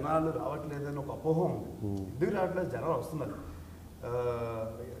జనాలు రావట్లేదని ఒక అపోహం. ఎందుకు రావట్లేదు, జనాలు వస్తున్నారు.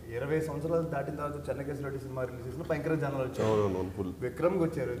 20 సంవత్సరాలు దాటిన తర్వాత చెన్నకేశ్వర సినిమా రిలీజ్ చేసిన భయంకర జనాలు వచ్చారు. విక్రమ్కి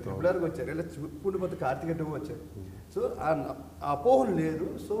వచ్చారు, త్రిపులార్కి వచ్చారు, ఇలా చూపుండిపోతే కార్తీకెట్టుకు వచ్చారు. సో ఆ అపోహం లేదు.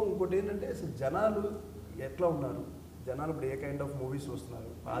 సో ఇంకోటి ఏంటంటే అసలు జనాలు ఎట్లా ఉన్నారు, జనాలు ఇప్పుడు ఏ కైండ్ ఆఫ్ మూవీస్ చూస్తున్నారు.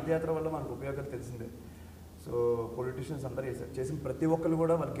 పాదయాత్ర వల్ల మనకు ఉపయోగాలు తెలిసిందే. సో పొలిటీషియన్స్ అందరూ చేసిన ప్రతి ఒక్కరు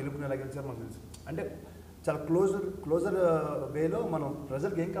కూడా వాళ్ళు గెలుపుని ఎలా గెలిచారు మనకు తెలుసు. అంటే చాలా క్లోజర్ వేలో మనం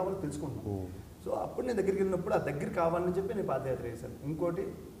ప్రజలకు ఏం కావాలో తెలుసుకుంటున్నాం. సో అప్పుడు నేను దగ్గరికి వెళ్ళినప్పుడు ఆ దగ్గర కావాలని చెప్పి నేను పాదయాత్ర చేశాను. ఇంకోటి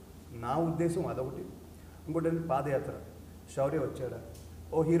నా ఉద్దేశం అదొకటి. ఇంకోటి ఏంటి, పాదయాత్ర శౌర్య వచ్చాడా,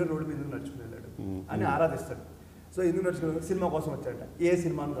 ఓ హీరో రోడ్డు మీద ఎందుకు నడుచుకుని వెళ్ళాడు అని ఆరాధిస్తాడు. సో ఎందుకు నడుచుకుని సినిమా కోసం వచ్చాడట, ఏ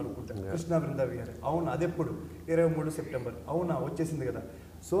సినిమాను కనుక్కుంటాడు, కృష్ణ వృంద విహారి. అవునా, అది ఎప్పుడు 23 సెప్టెంబర్, అవునా వచ్చేసింది కదా.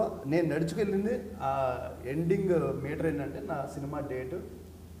 సో నేను నడుచుకెళ్ళింది ఆ ఎండింగ్ మీటర్ ఏంటంటే నా సినిమా డేట్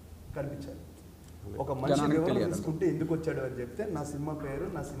కనిపించాలి. ఒక మనిషి వివరణ తీసుకుంటే ఎందుకు వచ్చాడు అని చెప్తే నా సినిమా పేరు,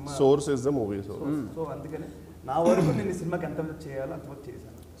 నా cinema source is the movie. So అందుకని నా వరకు నేను సినిమాకి ఎంత చేయాలో అంతవరకు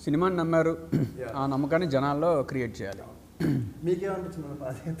చేశాను. సినిమాని నమ్మారు, ఆ నమ్మకాన్ని జనాల్లో క్రియేట్ చేయాలి. మీకేమనిపించింది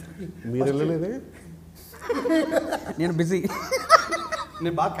పాదయాత్ర? మీరు వెళ్ళలేదే? నేను బిజీ,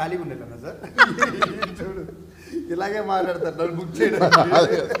 నేను బాగా ఖాళీగా ఉండేనా సార్. చూడు ఇలాగే మాట్లాడతారు నన్ను బుక్ చేయడం.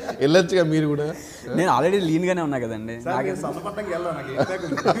 వెళ్ళొచ్చుగా మీరు కూడా. నేను ఆల్రెడీ లీన్గానే ఉన్నా కదండి. నాకు సన్నపట్టంకి వెళ్ళాను, నాకు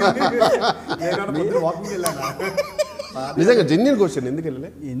వాకింగ్ వెళ్ళాను. నిజంగా జెన్యున్ క్వశ్చన్, ఎందుకు వెళ్ళలే?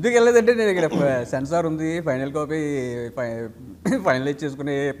 ఎందుకు వెళ్ళలేదంటే నేను ఇక్కడ సెన్సార్ ఉంది, ఫైనల్ కాపీ ఫైనలైజ్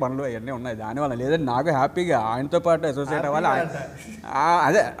చేసుకునే పనులు అవన్నీ ఉన్నాయి దానివల్ల. లేదంటే నాకు హ్యాపీగా ఆయనతో పాటు అసోసియేట్ అవ్వాలి.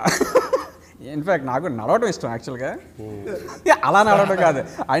 అదే ఇన్ఫ్యాక్ట్ నాకు నడవడం ఇష్టం యాక్చువల్గా. అలా నడవడం కాదు,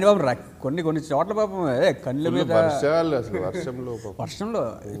 ఆయన పాపం కొన్ని చోట్ల పాపం కళ్ళు మీద వర్షంలో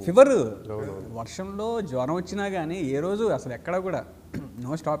ఫీవర్, వర్షంలో జ్వరం వచ్చినా కానీ ఏ రోజు అసలు ఎక్కడ కూడా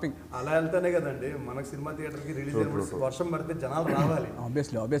నో స్టాపింగ్. అలా వెళ్తానే కదండి మనకు సినిమా థియేటర్కి రిలీజ్ అయినప్పుడు వర్షం పడితే జనాలు రావాలి.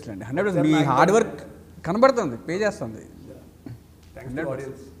 ఆబ్వియస్లీ అండి, 100% మీ హార్డ్ వర్క్ కనబడుతుంది, పే చేస్తుంది.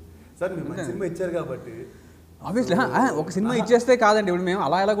 ఆడియన్స్ సార్ మీరు మంచి సినిమా ఇచ్చారు కాబట్టి ఆబ్వియస్లీ. ఒక సినిమా ఇచ్చేస్తే కాదండి, ఇప్పుడు మేము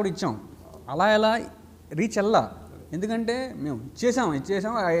అలా ఎలా కూడా ఇచ్చాం, అలా ఎలా రీచ్ వెళ్ళా. ఎందుకంటే మేము ఇచ్చేసాం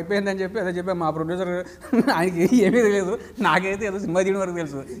అయిపోయిందని చెప్పి అదే చెప్పాం. మా ప్రొడ్యూసర్ ఆయనకి ఏమీ తెలియదు, నాకైతే ఏదో సినిమా తీయడం వరకు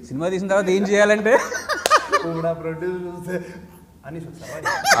తెలుసు. సినిమా తీసిన తర్వాత ఏం చేయాలంటే ప్రొడ్యూసర్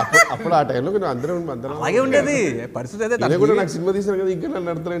అప్పుడు ఆ టైంలో అందరం అలాగే ఉండేది పరిస్థితి. అయితే నాకు సినిమా తీసాను కదా ఇంకా నన్ను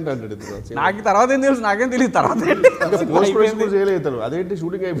నడతానంటే అంటాడు. నాకు తర్వాత ఏం తెలుసు, నాకేం తెలియదు తర్వాత చేయలేదు. అదేంటి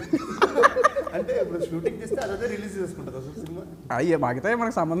షూటింగ్ అయిపోయింది అంటే ఇప్పుడు షూటింగ్ చేస్తే అదే రిలీజ్ చేసుకుంటారు అసలు సినిమా. అయ్యే మాకైతే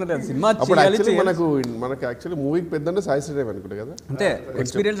మనకు సంబంధం లేదు. సినిమా మనకు యాక్చువల్లీ మూవీకి పెద్ద సాయి శ్రీరామ్ అనుకుంటా కదా, అంతే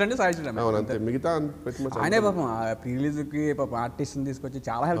ఎక్స్పీరియన్స్ అంటే సాయి శ్రీరామ్. అంతే, మిగతా ఆయనే పాపం ప్రీ రిలీజ్కి పాపం ఆర్టిస్ట్ని తీసుకొచ్చి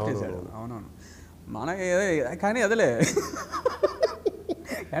చాలా హెల్ప్ చేశాడు. అవునవును మనకి కానీ అదిలే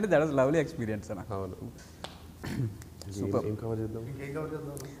కానీ దట్ వాజ్ లవ్లీ ఎక్స్పీరియన్స్ అన్న. అవును. సూపర్.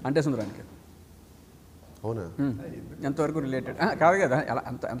 అంటే సుందరానికి అవునా ఎంతవరకు రిలేటెడ్ కాదు కదా, ఎలా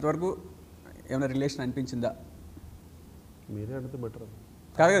ఎంతవరకు ఏమైనా రిలేషన్ అనిపించిందా? మీరే అడిగితే బెటర్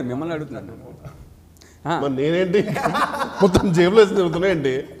కాదు కదా, మిమ్మల్ని అడుగుతున్నాను. నేనేంటి మొత్తం జేబులో వేసి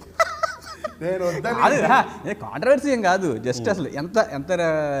తిరుగుతున్నాయండి. అది కాంట్రవర్సీ ఏం కాదు, జస్ట్ అసలు ఎంత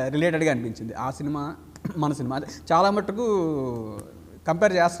రిలేటెడ్గా అనిపించింది ఆ సినిమా మన సినిమా. చాలా మట్టుకు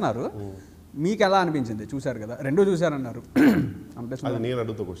కంపేర్ చేస్తున్నారు, మీకు ఎలా అనిపించింది? చూశారు కదా, రెండూ చూశారన్నారు. నేను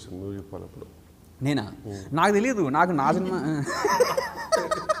అడుగుతా క్వశ్చన్, నువ్వు చెప్పాలి. అప్పుడు నేనా? నాకు తెలియదు, నాకు నా సినిమా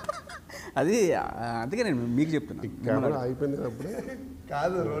అది అందుకే నేను మీకు చెప్తున్నా. అయిపోయింది అప్పుడే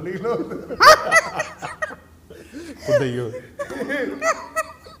కాదు రోలింగ్లో అయ్యో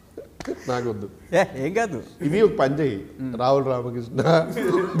నాకు వద్దు, ఏం కాదు. ఇది ఒక పని చెయ్యి, రాహుల్ రామకృష్ణ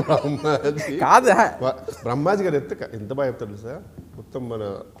బ్రహ్మాజీ కాదు, బ్రహ్మాజీ గారు ఎంత బాగా చెప్తారు సార్. మొత్తం మన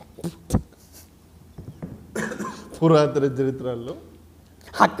పురాతన చరిత్రల్లో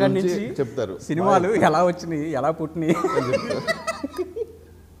అక్కడి నుంచి చెప్తారు సినిమాలు ఎలా వచ్చినాయి, ఎలా పుట్టినాయి అని చెప్తారు.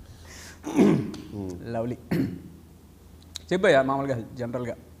 లవ్లీ. చెప్పయ్యా మామూలుగా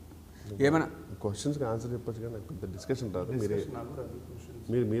జనరల్గా ఏమైనా క్వశ్చన్స్కి ఆన్సర్ చెప్పచ్చు కానీ నాకు పెద్ద డిస్కషన్ రాదు.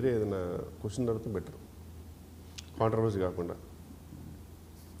 మీరే ఏదైనా క్వశ్చన్ అడిగితే బెటర్, కాంట్రవర్సీ కాకుండా.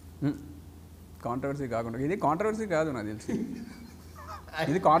 కాంట్రవర్సీ కాకుండా ఇది కాంట్రవర్సీ కాదు నాకు తెలిసి.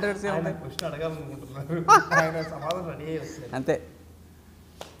 ఇది కాంట్రవర్సీ అంతే.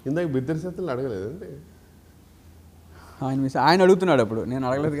 ఇందాక బిద్దరి చేతులు అడగలేదండి ఆయన అడుగుతున్నాడు, అప్పుడు నేను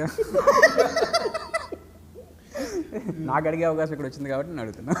అడగలేదు కదా. నాకు అడిగే అవకాశం ఇక్కడ వచ్చింది కాబట్టి నేను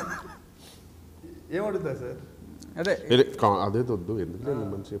అడుగుతున్నా. ఏమడుగుతా సార్? అదే అదే వద్దు, ఎందుకు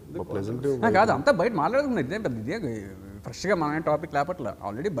మంచి ప్లెజెంట్ కాదు, అంతా బయట మాట్లాడుకున్నారు. ఇదే పెద్ద ఇదే ఫ్రెష్గా మన టాపిక్ లేపట్లా,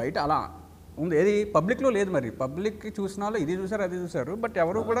 ఆల్రెడీ బయట అలా ఉంది. ఏది పబ్లిక్లో లేదు. మరి పబ్లిక్ చూసిన వాళ్ళు ఇది చూసారు అది చూసారు, బట్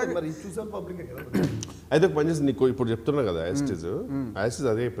ఎవరు కూడా చూసారు పబ్లిక్. అయితే ఒక పని చేసి నీకు ఇప్పుడు చెప్తున్నా కదా యాస్టిజ్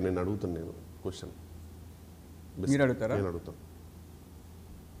అదే ఇప్పుడు నేను అడుగుతాను. నేను క్వశ్చన్ మీరు అడుగుతారా? నేను అడుగుతాను.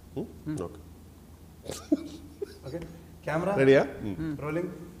 ఓకే, కెమెరా రెడీయా?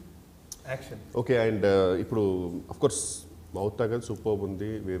 Rolling, action. ఓకే, అండ్ ఇప్పుడు అఫ్కోర్స్ మౌత్ తాగల్ సూపర్ ఉంది,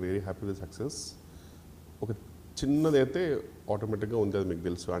 వెరీ హ్యాపీ విత్ సక్సెస్. ఒక చిన్నదైతే ఆటోమేటిక్గా ఉంది, అది మీకు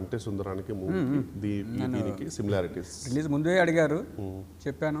తెలుసు. అంటే సుందరానికి మూవీకి దీనికి సిమిలారిటీస్. రిలీజ్ ముందే అడిగారు,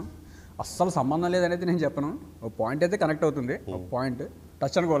 చెప్పాను. అస్సలు సంబంధం లేదనేది నేను చెప్పను. ఒక పాయింట్ అయితే కనెక్ట్ అవుతుంది, ఒక పాయింట్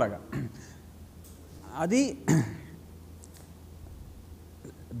టచ్ అనుకోలాగా. అది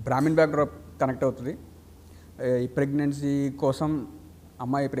బ్రాహ్మిన్ బ్యాక్డ్రాప్ కనెక్ట్ అవుతుంది. ఈ ప్రెగ్నెన్సీ కోసం,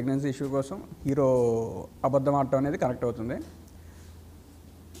 అమ్మాయి ప్రెగ్నెన్సీ ఇష్యూ కోసం హీరో అబద్ధం ఆడటం అనేది కనెక్ట్ అవుతుంది.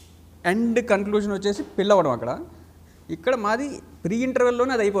 ఎండ్ కన్క్లూజన్ వచ్చేసి పిల్లవడం. ఇక్కడ మాది ప్రీ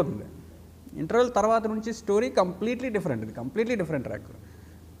ఇంటర్వెల్లోనే అది అయిపోతుంది. ఇంటర్వెల్ తర్వాత నుంచి స్టోరీ కంప్లీట్లీ డిఫరెంట్. ఇది కంప్లీట్లీ డిఫరెంట్ ట్రాక్.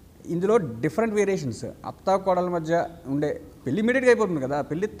 ఇందులో డిఫరెంట్ వేరియేషన్స్. అత్తా కోడల మధ్య ఉండే పెళ్ళి ఇమీడియట్గా అయిపోతుంది కదా,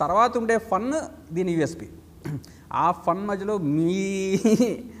 పెళ్ళి తర్వాత ఉండే ఫన్ దీని యూఎస్పి. ఆ ఫన్ మధ్యలో మీ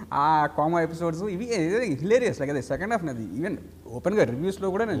ఆ కామా ఎపిసోడ్స్ ఇవి హిలేరియస్. లైక్ అదే సెకండ్ హాఫ్ నాది ఈవెన్ ఓపెన్గా రివ్యూస్లో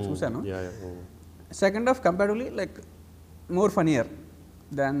కూడా నేను చూశాను. Second half comparatively like more funnier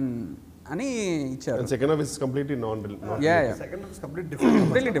దాన్ అని ఇచ్చారు. Second half is completely second half complete different.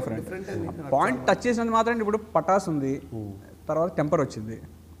 Completely different. Point touch చేసినందుకు మాత్రం ఇప్పుడు పటాస్ ఉంది, తర్వాత టెంపర్ వచ్చింది,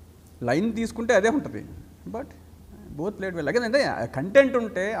 లైన్ తీసుకుంటే అదే ఉంటుంది. But both plate well. అంటే కంటెంట్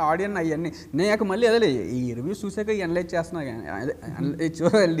ఉంటే ఆడియన్ అవన్నీ నేను మళ్ళీ అదే ఈ రివ్యూస్ చూసాక అనలైజ్ చేస్తున్నా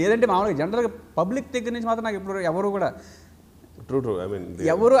కానీ లేదంటే మామూలుగా జనరల్గా పబ్లిక్ దగ్గర నుంచి మాత్రం నాకు ఇప్పుడు ఎవరు కూడా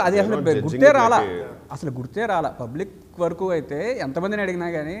ఎవరు అది అసలు గుర్తే రాలా పబ్లిక్ వరకు. అయితే ఎంతమందిని అడిగినా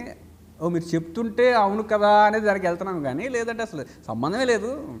కానీ మీరు చెప్తుంటే అవును కదా అనేది దానికి వెళ్తున్నాం కానీ లేదంటే అసలు సంబంధమే లేదు.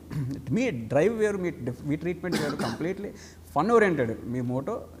 మీ డ్రైవ్ వేరు, మీ ట్రీట్మెంట్ వేరు, కంప్లీట్లీ ఫన్ ఓరియంటెడ్. మీ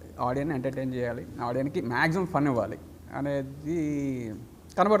మోటో ఆడియన్ని ఎంటర్టైన్ చేయాలి, ఆడియన్కి మ్యాక్సిమం ఫన్ ఇవ్వాలి అనేది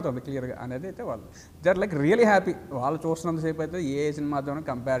కనబడుతుంది క్లియర్గా. అనేది అయితే వాళ్ళు they are like really happy. వాళ్ళు చూస్తున్నంతసేపు అయితే ఏ సినిమాతో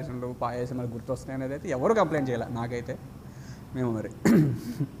కంపారిజన్లు పాయే సినిమాలు గుర్తొస్తున్నాయి అనేది అయితే ఎవరు కంప్లైంట్ చేయాలి నాకైతే. మేము మరి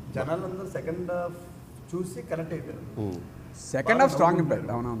జనాలందరూ సెకండ్ హాఫ్ చూసి కనెక్ట్ అయిపోయారు. Second half strong impact.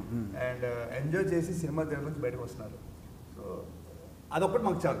 అవునవును. అండ్ ఎంజాయ్ చేసి సినిమా దగ్గర నుంచి బయటకు వస్తున్నారు. సో అదొకటి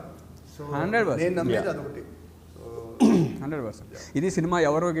మాకు చాలు. సో 100%. నేను నమ్మేది అదొకటి. 100%. ఇది సినిమా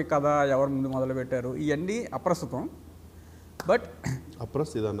ఎవరికి కథ, ఎవరు ముందు మొదలు పెట్టారు, ఇవన్నీ అప్రస్తుతం. బట్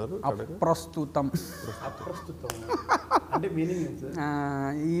అప్రస్తుతం అంటే మీనింగ్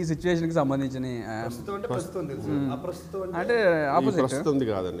ఈ సిచ్యువేషన్కి సంబంధించిన అంటే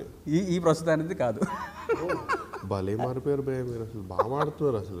ఆపోజిట్ కాదండి. ఈ ప్రస్తుతం అనేది కాదు. భలే మారిపోయారు భయ, మీరు అసలు బాగా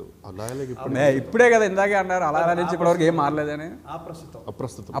మాడుతున్నారు అసలు. అలా ఇప్పుడే కదా ఇందాకే అన్నారు అలా నుంచి ఇప్పటివరకు ఏం మారలేదని. అప్రస్తుతం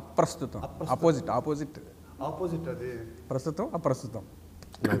ఆపోజిట్ అది ప్రస్తుతం అప్రస్తుతం.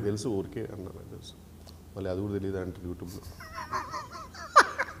 నాకు తెలుసు, ఊరికే అన్నా, నాకు తెలుసు. మళ్ళీ అది కూడా తెలియదు అంటే యూట్యూబ్లో.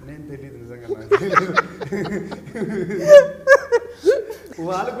 నేను తెలియదు నిజంగా.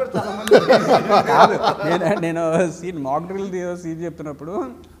 వాళ్ళు కూడా చాలా మంది కాదు. నేను మాక్ డ్రిల్ సీన్ చెప్తున్నప్పుడు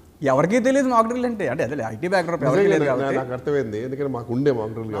ఎవరికీ తెలియదు మాక్ డ్రిల్ అంటే అదే ఐటీ బ్యాక్గ్రౌండ్ ఎవరికి లేదు కాబట్టి నాకు అర్థమైంది. ఎందుకంటే మాకు ఉండే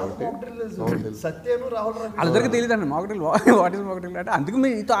మాక్ డ్రిల్ కాబట్టి సత్యను రాహుల్ వాళ్ళందరికీ తెలియదు అండి mock drill. What is mock drill అంటే అందుకు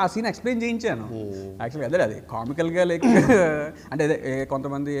మీతో ఆ సీన్ ఎక్స్ప్లెయిన్ చేయించాను. యాక్చువల్గా అదే అది కామికల్గా లైక్ అంటే అదే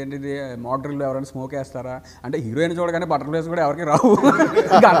కొంతమంది ఏంటిది మాక్ డ్రిల్ ఎవరైనా స్మోక్ వేస్తారా అంటే హీరోయిన్ చూడగానే బటర్ఫ్లైస్ కూడా ఎవరికి రావు.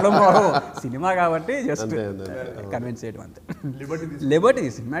 గంటలో సినిమా కాబట్టి జస్ట్ కన్విన్స్ చేయడం అంతే. Liberty,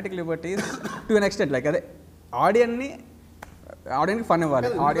 cinematic Liberty to an extent. Like అదే ఆడియన్కి ఫన్ ఇవ్వాలి,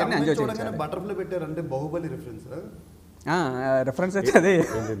 ఆడియన్ని ఎంజాయ్ చేయాలి. బటర్ఫ్లై పెట్టారంటే బాహుబలి రిఫరెన్స్ అయితే అదే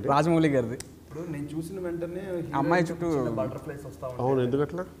రాజమౌళి గారిది. ఇప్పుడు నేను చూసిన వెంటనే అమ్మాయి చుట్టూ బటర్ఫ్లైస్ వస్తా ఉంటాయి. అవును,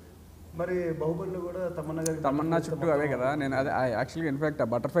 ఎందుకట్లా? మరి బాహుబలిలో కూడా తమన్నా చుట్టూ అవే కదా. నేను అదే యాక్చువల్గా ఇన్ఫాక్ట్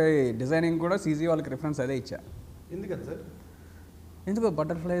బటర్ఫ్లై డిజైనింగ్ కూడా సీజీ వాళ్ళకి రిఫరెన్స్ అదే ఇచ్చా. ఎందుకని సార్? ఎందుకు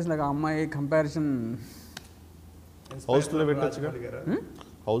బటర్ఫ్లైస్ లాగా అమ్మాయి comparison house play పెట్టచ్చుగా.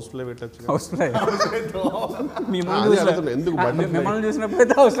 House play మిమ్మల్ని చూసినప్పుడు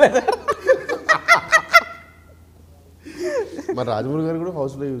అయితే హౌస్ ప్లే. మరి రాజమౌళి గారు కూడా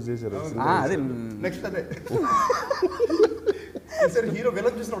హౌస్ ప్లే యూజ్ చేశారు. అది నెక్స్ట్ అదే హీరో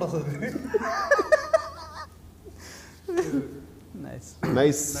విలన్ చూసినప్పుడు వస్తుంది.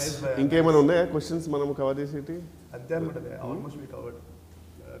 నైస్. ఇంకేమైనా ఉన్నాయా క్వశ్చన్స్ మనం కవర్ చేసేటి? అంతే అనమాట. Almost we covered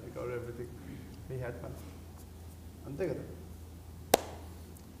everything. We had fun. అంతే కదా.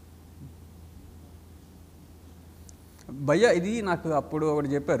 భయ్య ఇది నాకు అప్పుడు ఒకటి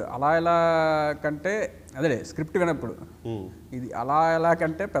చెప్పారు, అలా ఎలా కంటే అదే స్క్రిప్ట్ వినప్పుడు ఇది అలా ఎలా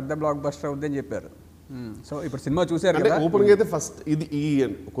కంటే పెద్ద బ్లాక్ బస్టర్ అవుద్ది అని చెప్పారు. సో ఇప్పుడు సినిమా చూసారు అంటే ఓపెన్గా అయితే ఫస్ట్ ఇది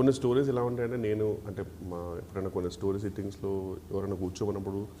కొన్ని స్టోరీస్ ఎలా ఉంటాయంటే నేను అంటే ఎప్పుడైనా కొన్ని స్టోరీ సిట్టింగ్స్లో ఎవరైనా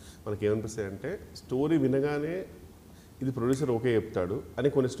కూర్చోమన్నప్పుడు మనకి ఏమనిపిస్తాయి అంటే స్టోరీ వినగానే ఇది ప్రొడ్యూసర్ ఓకే చెప్తాడు అని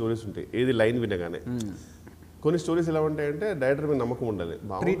కొన్ని స్టోరీస్ ఉంటాయి. ఏది లైన్ వినగానే. కొన్ని స్టోరీస్ ఎలా ఉంటాయంటే డైరెక్టర్ మీద నమ్మకం ఉండాలి,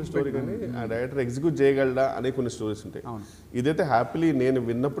 బాగుంది స్టోరీ కానీ ఆ డైరెక్టర్ ఎగ్జిక్యూట్ చేయగలడా అనే కొన్ని స్టోరీస్ ఉంటాయి. ఇదైతే హ్యాపీలీ నేను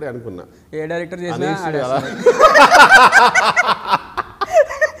విన్నప్పుడే అనుకున్నా ఏ డైరెక్టర్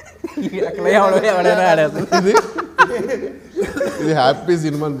ఇది హ్యాపీ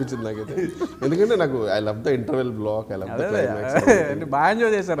సినిమా అనిపించింది నాకైతే. ఎందుకంటే నాకు I love the interval block, I love the climax. బాగా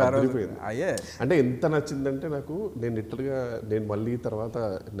ఎంజాయ్ చేశారు అంటే ఎంత నచ్చిందంటే నాకు నేను లిటరల్గా నేను మళ్ళీ తర్వాత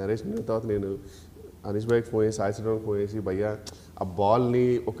నరేషన్ తర్వాత నేను అనీష్ భాయ్కి ఫోన్ చేసి సాయి శ్రీరామ్కి ఫోన్ చేసి భయ్యా ఆ బాల్ని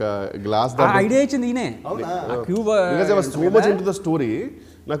ఒక గ్లాస్ ఐడియా ఇచ్చింది so much into the story.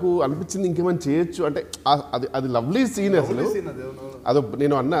 నాకు అనిపించింది ఇంకేమైనా చేయొచ్చు అంటే అది లవ్లీ సీన్ అసలు. అదో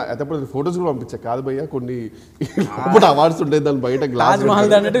నేను అన్న అప్పుడు ఫొటోస్ కూడా పంపించా. కాదు భయ్యా కొన్ని అవార్డ్స్ ఉంటాయి దాని బయట గ్లాస్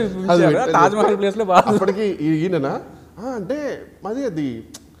అప్పటికి ఈయననా అంటే మాది అది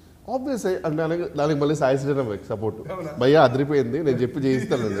ఆబ్వియస్ దానికి మళ్ళీ సాయి శ్రీరామ్ సపోర్ట్. భయ్యా అదిరిపోయింది, నేను చెప్పి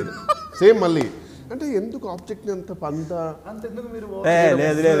చేయిస్తాను అన్నాడు. సేమ్ మళ్ళీ అంటే ఎందుకు ఆబ్జెక్ట్ అంత పంత అంత ఎందుకు మీరు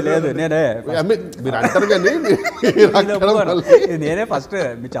లేదు నేనే మీరు అంటారు కానీ ఇది నేనే ఫస్ట్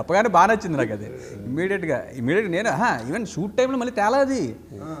మీరు చెప్పగానే బాగా నచ్చింది నాకు అది ఇమీడియట్ నేను ఈవెన్ షూట్ టైంలో మళ్ళీ తేలాది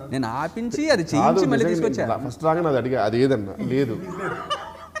నేను ఆపించి అది చేయించి మళ్ళీ తీసుకొచ్చా ఫస్ట్ రాగానే అది అడిగా అది ఏదన్నా లేదు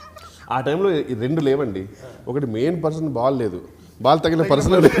ఆ టైంలో 2 లేవండి. ఒకటి మెయిన్ పర్సన్ బాల్ లేదు, బాల్ తగిన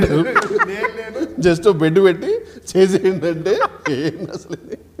పర్సన్ లేదు, జస్ట్ బెడ్ పెట్టి చేసేయండి ఏంటి అసలు.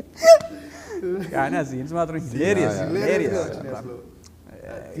 కానీ ఆ సీన్స్ మాత్రం హిలేరియస్.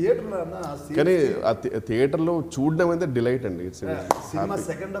 కానీ థియేటర్లో చూడడం అయితే డిలైట్ అండి. సినిమా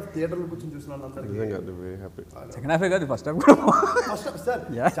సెకండ్ హాఫ్ థియేటర్లో కూర్చొని చూసిన నిజంగా వెరీ హ్యాపీ. సెకండ్ హాఫే కాదు ఫస్ట్ హాఫ్ కూడా. ఫస్ట్ హాఫ్ సార్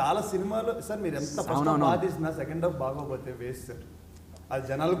చాలా సినిమాలు సార్ మీరు ఎంత ఫస్ట్ హాఫ్ బాగా తీసినా సెకండ్ హాఫ్ బాగోపోతే వేస్ట్ సార్. అది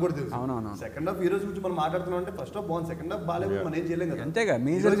జనాలకు కూడా తెలుసు. అవునవును. సెకండ్ హాఫ్ ఈ రోజు గురించి మనం మాట్లాడుతున్నాం అంటే ఫస్ట్ హాఫ్ బాగుంది, సెకండ్ హాఫ్ బాగాలేదు, మనం ఏం చేయలేం కదా. అంతేగా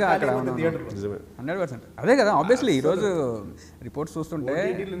మేజర్గా అక్కడ 100%. అదే కదా ఆబ్వియస్లీ ఈ రోజు రిపోర్ట్స్ చూస్తుంటే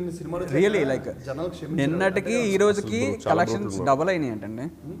రియల్లీ లైక్ నిన్నటికి ఈ రోజుకి కలెక్షన్స్ డబల్ అయినాయి అంటండి.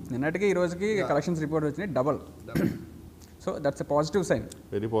 నిన్నటికి ఈ రోజుకి కలెక్షన్స్ రిపోర్ట్ వచ్చినాయి double. So that's a positive sign.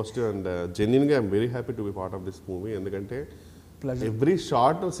 Very positive and జెన్యున్గా I'm very happy to be part of this movie. ఎందుకంటే ఎవ్రీ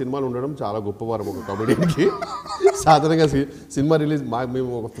షార్ట్ సినిమాలు ఉండడం చాలా గొప్ప వారం ఒక కామెడీకి. సాధారణంగా సినిమా రిలీజ్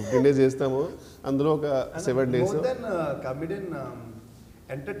మేము ఒక 15 days చేస్తాము, అందులో ఒక 7 days. కమెడియన్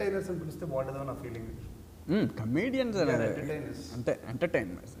ఎంటర్టైనర్స్ అని పిలిస్తే బాగుంటుందో నా ఫీలింగ్. కమెడియన్స్ అంటే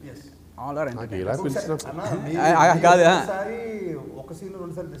ఎంటర్టైనర్స్ ఆల్ ఆర్ ఎంటర్టైనర్స్. కాదు ఒక సీన్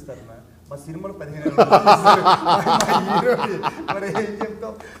 2 సార్లు తీస్తారు మా సినిమాలో 15 మరి ఏం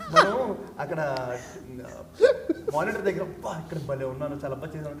చెప్తాం మనం అక్కడ మానిటర్ దగ్గర ఇక్కడ భలే ఉన్నాను చాలా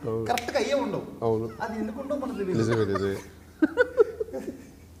బాగా చేసాను కరెక్ట్గా అయ్యే ఉండవు. అవును, అది ఎందుకు ఉండవు మనకు తెలియదు.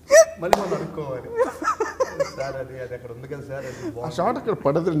 మళ్ళీ మనం అనుకోవాలి సార్ అది అక్కడ ఉంది కదా సార్ అది షార్ట్ అక్కడ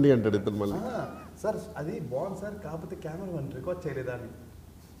పడదండి అంటాడు ఇతను మళ్ళీ. సార్ అది బాగుంది సార్ కాకపోతే కెమెరా మనం రికార్డ్ చేయలేదా అని.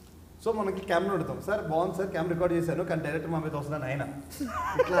 సో మనకి కెమెరా పెడతాం సార్ బాగుంది సార్ కెమెరా రికార్డ్ చేశాను కానీ డైరెక్టర్ మా మీద వస్తున్నాను ఆయన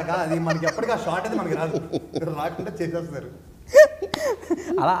ఇట్లాగా. అది మనకి ఎప్పటికీ ఆ షార్ట్ అయితే మనకి రాదు, రాకుండా చేసేస్తారు.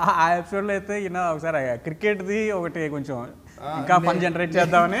 అలా ఆ ఎపిసోడ్లో అయితే ఒకసారి క్రికెట్ది ఒకటి కొంచెం ఇంకా ఫన్ జనరేట్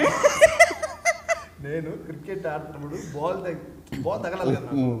చేద్దామని నేను క్రికెట్ ఆడుతున్నప్పుడు బాల్ తగలాలి కదా.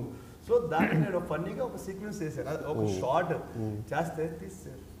 సో దాన్ని నేను ఫన్నీగా ఒక సీక్వెన్స్ చేశాను, ఒక షార్ట్ చేస్తే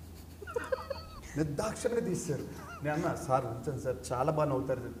తీస్తారు, నిర్దాక్షిణ్యంగా తీస్తారు. నేను అన్నా సార్ ఉంచండి సార్ చాలా బాగా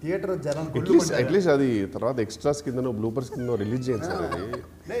నవ్వుతారు థియేటర్ జనాలు. అట్లీస్ట్ అది తర్వాత ఎక్స్ట్రాస్ కింద బ్లూపర్స్ కింద రిలీజ్ చేయండి సార్.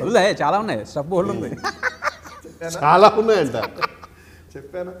 అది చాలా ఉన్నాయి, స్టఫ్ హోల్డ్ ఉంది, చాలా ఉన్నాయంట.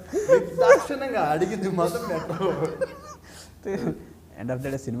 చెప్పాను నిర్దాక్షిణ్యంగా అడిగింది మాత్రం end of the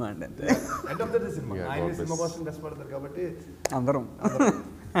day cinema అండి అంతే. End of the day cinema ఆయన సినిమా కోసం కష్టపడతారు కాబట్టి అందరం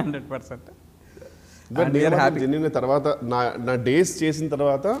 100%. జెన్యున్గా తర్వాత నా డేస్ చేసిన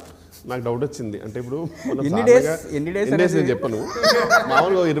తర్వాత నాకు డౌట్ వచ్చింది. అంటే ఇప్పుడు ఎన్ని డేస్ నేను చెప్పను,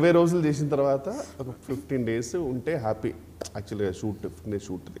 మామూలుగా 20 రోజులు చేసిన తర్వాత ఒక 15 days ఉంటే హ్యాపీ. యాక్చువల్గా 15 days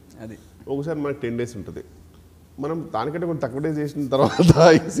షూట్ అది ఒకసారి మనకి 10 days ఉంటుంది. మనం దానికంటే కొంచెం తక్కువ డేస్ చేసిన తర్వాత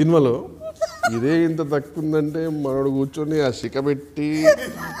ఈ సినిమాలో ఇదే ఇంత తక్కువ ఉందంటే మనోడు కూర్చొని ఆ శిఖ పెట్టి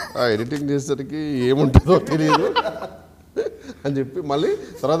ఆ ఎడిటింగ్ చేసేసరికి ఏముంటుందో తెలియదు అని చెప్పి మళ్ళీ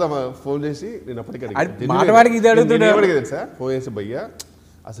తర్వాత ఫోన్ చేసి నేను అప్పటికి అడిగాను సార్, ఫోన్ చేసి భయ్యా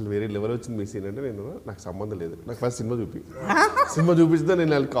అసలు వేరే లెవెల్ వచ్చింది మీ సీన్ అంటే నాకు సంబంధం లేదు, నాకు ఫస్ట్ సినిమా చూపిస్తే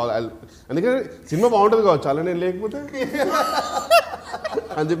నేను అందుకని సినిమా బాగుంటుంది కావచ్చు అలా నేను లేకపోతే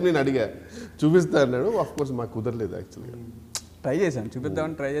అని చెప్పి నేను అడిగా. చూపిస్తా అన్నాడు. ఆఫ్ కోర్స్ మాకు కుదరలేదు యాక్చువల్గా. ట్రై చేశాను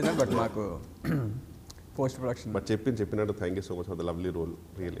చూపిద్దామని ట్రై చేశాను బట్ మాకు పోస్ట్ ప్రొడక్షన్. బట్ చెప్పినట్టు thank you so much for the lovely role.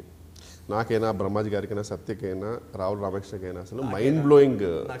 Really నాకైనా బ్రహ్మాజీ గారికైనా సత్యకైనా రాహుల్ రామకృష్ణకైనా అసలు మైండ్ బ్లోయింగ్.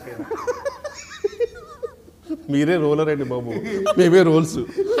 మీరే రోలర్ అండి బాబు, మేమే రోల్స్.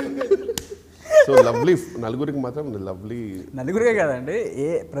 సో లవ్లీ నలుగురికి మాత్రం లవ్లీ. నలుగురికే కాదండి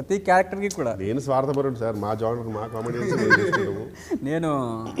ప్రతి క్యారెక్టర్కి కూడా. నేను స్వార్థపరుడు సార్, మా జానర్ మా కామెడీ నేను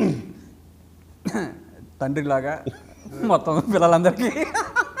తండ్రిలాగా మొత్తం పిల్లలందరికీ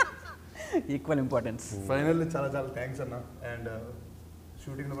ఈక్వల్ ఇంపార్టెన్స్. ఫైనల్లీ చాలా చాలా థ్యాంక్స్ అన్న. అండ్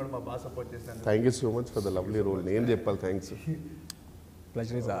షూటింగ్లో కూడా మా బాగా సపోర్ట్ చేశాను. Thank you so much for the lovely role. నేను చెప్పాలి థ్యాంక్స్.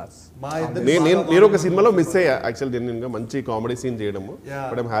 నేను ఒక సినిమాలో మిస్ అయ్యా యాక్చువల్ జెన్యున్గా మంచి కామెడీ సీన్ చేయడము.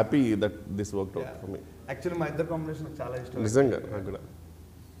 But I'm happy that this worked out for me. Actually మా ఇద్దరు కాంబినేషన్ చాలా ఇష్టం నిజంగా. నాకు కూడా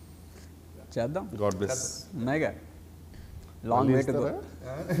చేద్దాం. God bless. ఉన్నాయిగా లాంగ్ వే టు గో.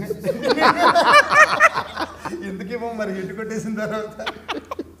 ఎందుకేమో మరి హిట్ కొట్టేసిన తర్వాత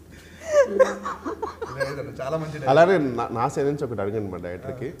చాలా మంచి. అలానే నా సైడ్ నుంచి ఒకటి అడిగాను మా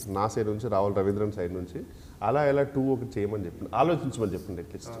డైరెక్టర్కి, నా సైడ్ నుంచి రాహుల్ రవీంద్రన్ సైడ్ నుంచి అలా ఎలా 2 ఒకటి చేయమని చెప్పింది, ఆలోచించమని చెప్పింది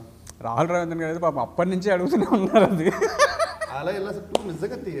అట్లీస్ట్. రాహుల్ రవీంద్రన్ గారు పాపం అప్పటి నుంచి అడుగుతూనే ఉన్నారు. అది అలా ఎలా 2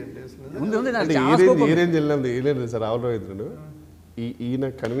 నిజంగా తీయండి. ఏ రేంజ్ వెళ్ళినది ఏం లేదు సార్ రాహుల్ రవీంద్రన్. ఈయన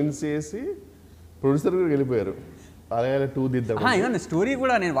కన్విన్స్ చేసి ప్రొడ్యూసర్ కూడా వెళ్ళిపోయారు. అలాగే 2 దిద్దాం స్టోరీ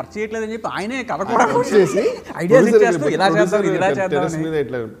కూడా నేను వర్క్ చేయట్లేదని చెప్పి ఆయనే కథ కూడా చేసి ఐడియాస్ ఇచ్చేస్తూ ఇలా చేద్దాం ఇలా చేద్దాం టెర్రస్ మీద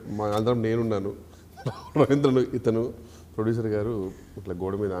ఇట్లా అందరం నేనున్నాను, రవీంద్రను, ఇతను ప్రొడ్యూసర్ గారు ఇట్లా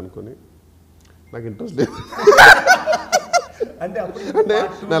గోడ మీద ఆనుకొని నాకు ఇంట్రెస్ట్ లేదు అంటే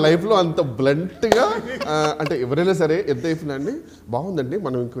నా లైఫ్లో అంత బ్లంట్గా అంటే ఎవరైనా సరే ఎంత అయిపోయినా అండి బాగుందండి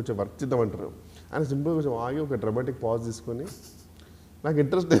మనం ఇంకొంచెం వర్క్ చేద్దామంటారు. ఆయన సింపుల్గా కొంచెం ఆగి ఒక డ్రామాటిక్ పాజ్ తీసుకొని నాకు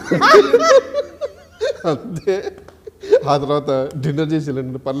ఇంట్రెస్ట్ లేదు అంతే. ఆ తర్వాత డిన్నర్ చేసి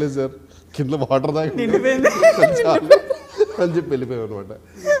వెళ్ళండి, పర్లేదు సార్ కింద వాటర్ దాకా అని చెప్పి వెళ్ళిపోయాం అనమాట.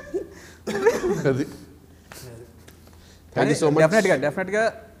 అది థ్యాంక్ యూ సో మచ్. డెఫినెట్గా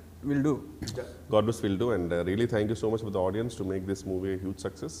will do. God bless will do, and really thank you so much for the audience to make this movie a huge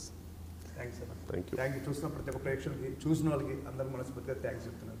success. Thanks sir. Thank you. Thank you. చూసిన ప్రతి ఒక్క ప్రేక్షకులకి, చూసిన వాళ్ళకి అందరూ మనస్ఫూర్తిగా thanks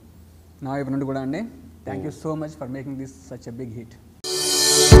చెప్తున్నాను. నా వైపు నుండి కూడా అండి. Thank you so much for making this such a big hit.